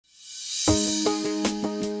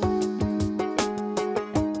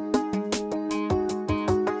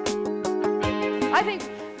I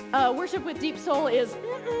think worship with deep soul is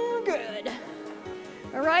good.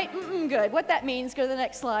 All right, good. What that means, go to the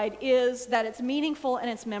next slide, is that it's meaningful and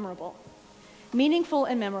it's memorable. Meaningful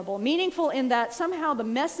and memorable. Meaningful in that somehow the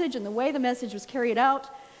message and the way the message was carried out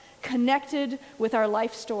connected with our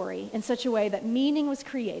life story in such a way that meaning was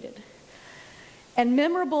created. And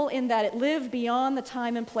memorable in that it lived beyond the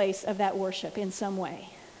time and place of that worship in some way.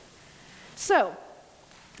 So,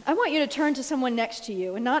 I want you to turn to someone next to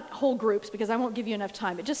you, and not whole groups because I won't give you enough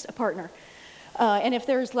time, but just a partner. And if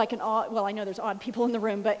there's like an odd, well, I know there's odd people in the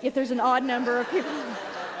room, but if there's an odd number of people,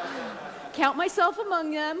 count myself among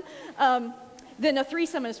them, then a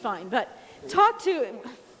threesome is fine. But talk to,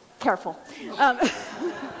 careful. Talk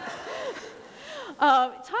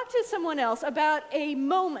to someone else about a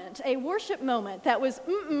moment, a worship moment that was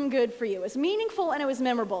good for you. It was meaningful and it was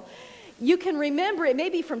memorable. You can remember it,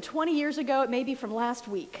 maybe from 20 years ago, it may be from last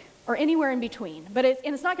week, or anywhere in between. But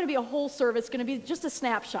it's not going to be a whole service, it's going to be just a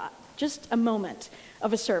snapshot, just a moment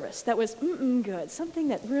of a service that was good, something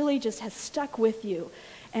that really just has stuck with you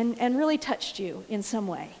and really touched you in some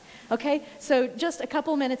way. Okay, so just a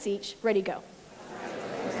couple minutes each, ready, go.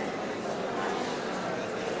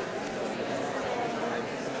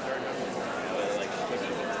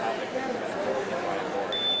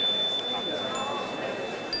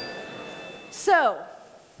 So,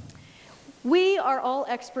 we are all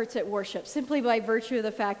experts at worship, simply by virtue of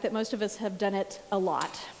the fact that most of us have done it a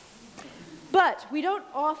lot. But we don't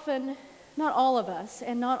often, not all of us,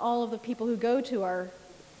 and not all of the people who go to our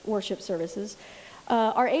worship services,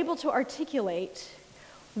 are able to articulate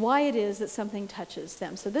why it is that something touches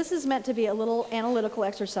them. So this is meant to be a little analytical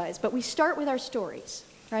exercise, but we start with our stories,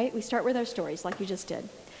 right? We start with our stories, like you just did.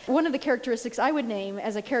 One of the characteristics I would name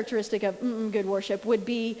as a characteristic of good worship would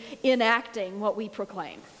be enacting what we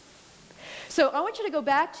proclaim. So I want you to go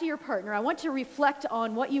back to your partner. I want you to reflect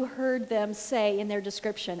on what you heard them say in their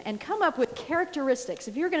description and come up with characteristics.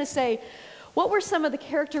 If you're going to say, what were some of the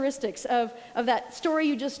characteristics of that story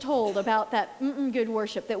you just told about that good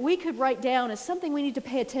worship that we could write down as something we need to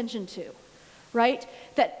pay attention to, right?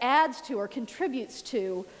 That adds to or contributes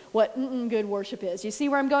to what good worship is. You see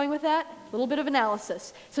where I'm going with that? A little bit of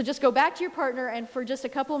analysis. So just go back to your partner and for just a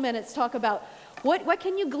couple of minutes talk about what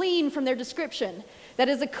can you glean from their description that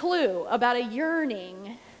is a clue about a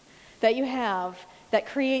yearning that you have that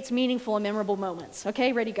creates meaningful and memorable moments.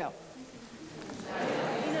 Okay, ready, go.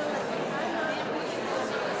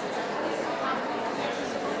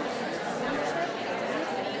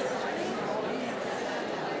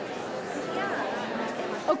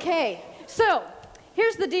 Okay, so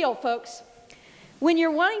here's the deal, folks. When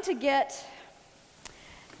you're wanting to get,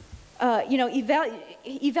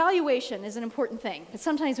 evaluation is an important thing. But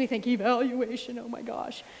sometimes we think evaluation, oh my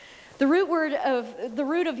gosh. The root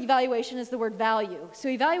of evaluation is the word value. So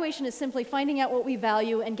evaluation is simply finding out what we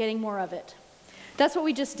value and getting more of it. That's what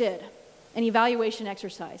we just did, an evaluation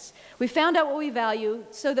exercise. We found out what we value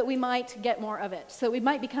so that we might get more of it, so that we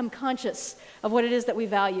might become conscious of what it is that we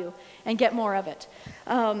value and get more of it.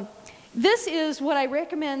 This is what I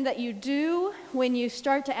recommend that you do when you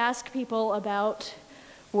start to ask people about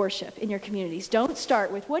worship in your communities. Don't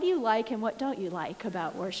start with what do you like and what don't you like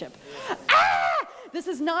about worship. This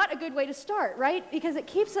is not a good way to start, right? Because it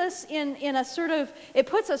keeps us in a sort of, it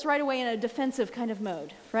puts us right away in a defensive kind of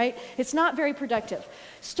mode, right? It's not very productive.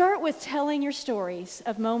 Start with telling your stories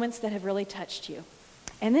of moments that have really touched you.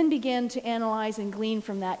 And then begin to analyze and glean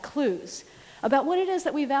from that clues about what it is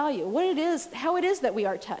that we value, what it is, how it is that we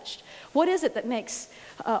are touched. What is it that makes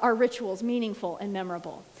our rituals meaningful and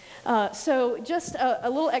memorable? So just a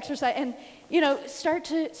little exercise, and start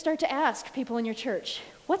to ask people in your church,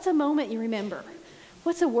 what's a moment you remember?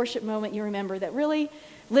 What's a worship moment you remember that really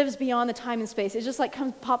lives beyond the time and space? It just like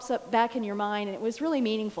pops up back in your mind, and it was really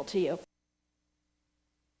meaningful to you.